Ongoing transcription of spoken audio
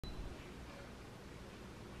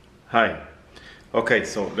Hi. Okay,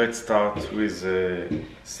 so let's start with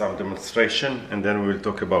some demonstration and then we will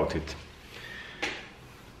talk about it.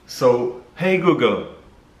 So, hey Google,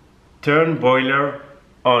 turn boiler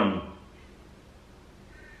on.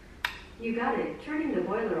 You got it. Turning the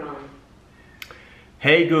boiler on.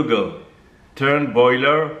 Hey Google, turn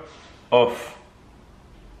boiler off.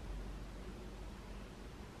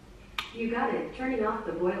 You got it. Turning off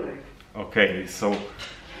the boiler. Okay, so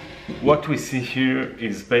what we see here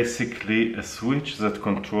is basically a switch that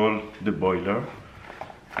controls the boiler.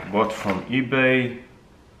 Bought from eBay.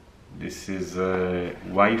 This is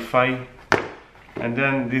Wi-Fi. And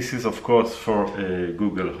then this is of course for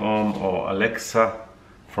Google Home or Alexa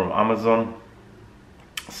from Amazon.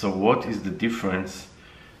 So what is the difference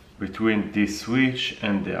between this switch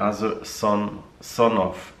and the other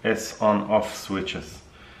sonoff, S-on-off switches?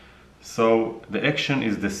 So the action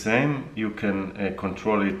is the same. You can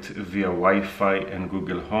control it via Wi-Fi and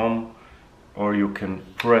Google Home, or you can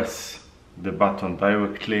press the button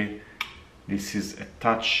directly. This is a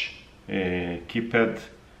touch keypad,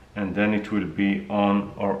 and then it will be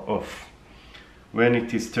on or off. When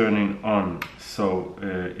it is turning on, so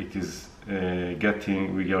it is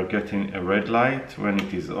we are getting a red light. When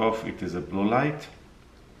it is off, it is a blue light.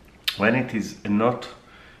 When it is not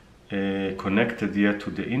connected yet to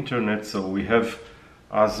the internet, so we have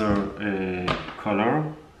other color.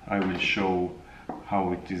 I will show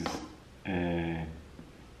how it is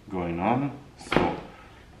going on. So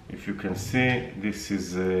if you can see, this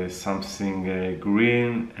is something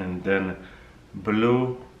green and then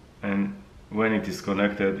blue, and when it is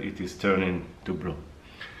connected it is turning to blue.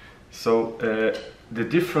 So the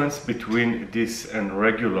difference between this and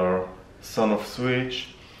regular sonoff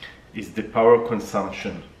switch is the power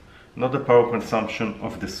consumption. Not the power consumption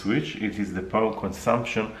of the switch, it is the power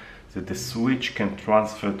consumption that the switch can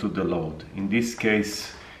transfer to the load. In this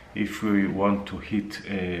case, if we want to heat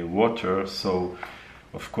water, so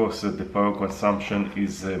of course the power consumption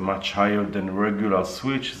is much higher than regular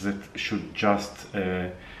switch that should just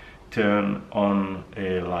turn on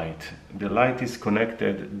a light. The light is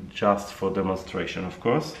connected just for demonstration, of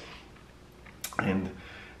course, and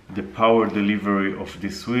the power delivery of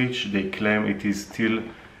this switch, they claim it is still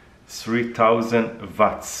 3000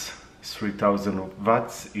 watts. 3000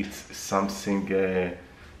 watts, it's something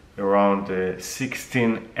around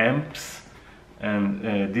 16 amps, and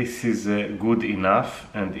this is good enough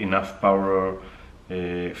and enough power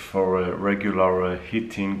for a regular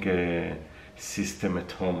heating system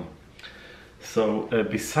at home. So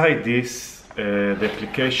beside this, the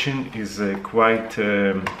application is quite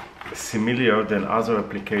similar than other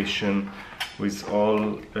application with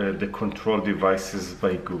all the control devices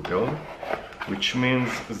by Google, which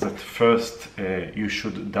means that first you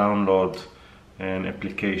should download an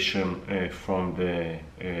application from the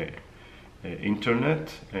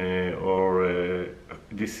internet, or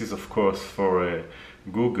this is of course for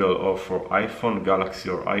Google or for iPhone, Galaxy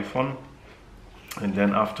or iPhone, and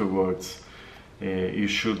then afterwards you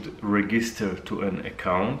should register to an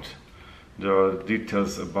account. There are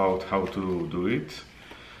details about how to do it.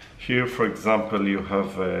 Here, for example, you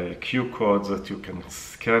have a QR code that you can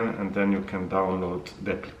scan, and then you can download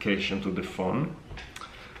the application to the phone.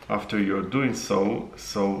 After you're doing so,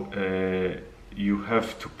 you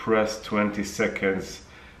have to press 20 seconds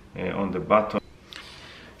on the button.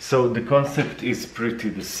 So the concept is pretty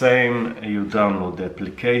the same. You download the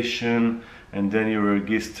application and then you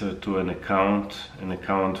register to an account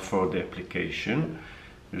for the application.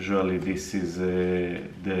 Usually this is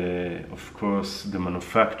of course the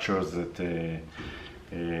manufacturers that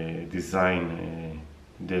design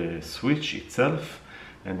the switch itself,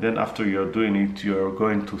 and then after you're doing it, you're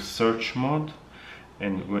going to search mode,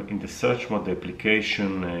 and in the search mode the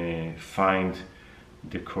application find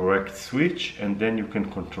the correct switch, and then you can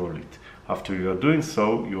control it. After you're doing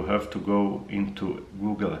so, you have to go into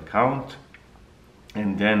Google account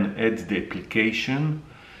and then add the application,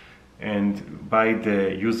 and by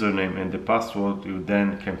the username and the password you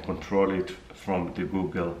then can control it from the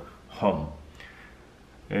Google Home.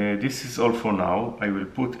 This is all for now. I will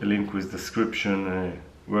put a link with description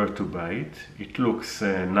where to buy it. It looks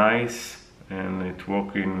nice and it's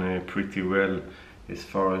working pretty well as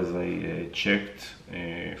far as I checked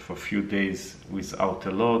for a few days without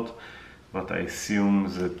a load, but I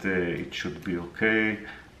assume that it should be okay,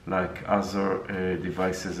 like other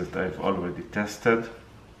devices that I've already tested.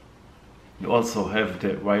 You also have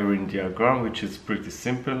the wiring diagram, which is pretty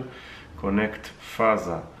simple. Connect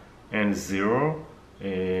phaser and 0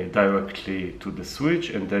 directly to the switch,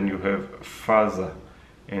 and then you have phaser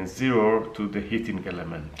and 0 to the heating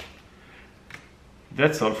element.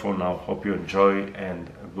 That's all for now. Hope you enjoy and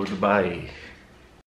goodbye.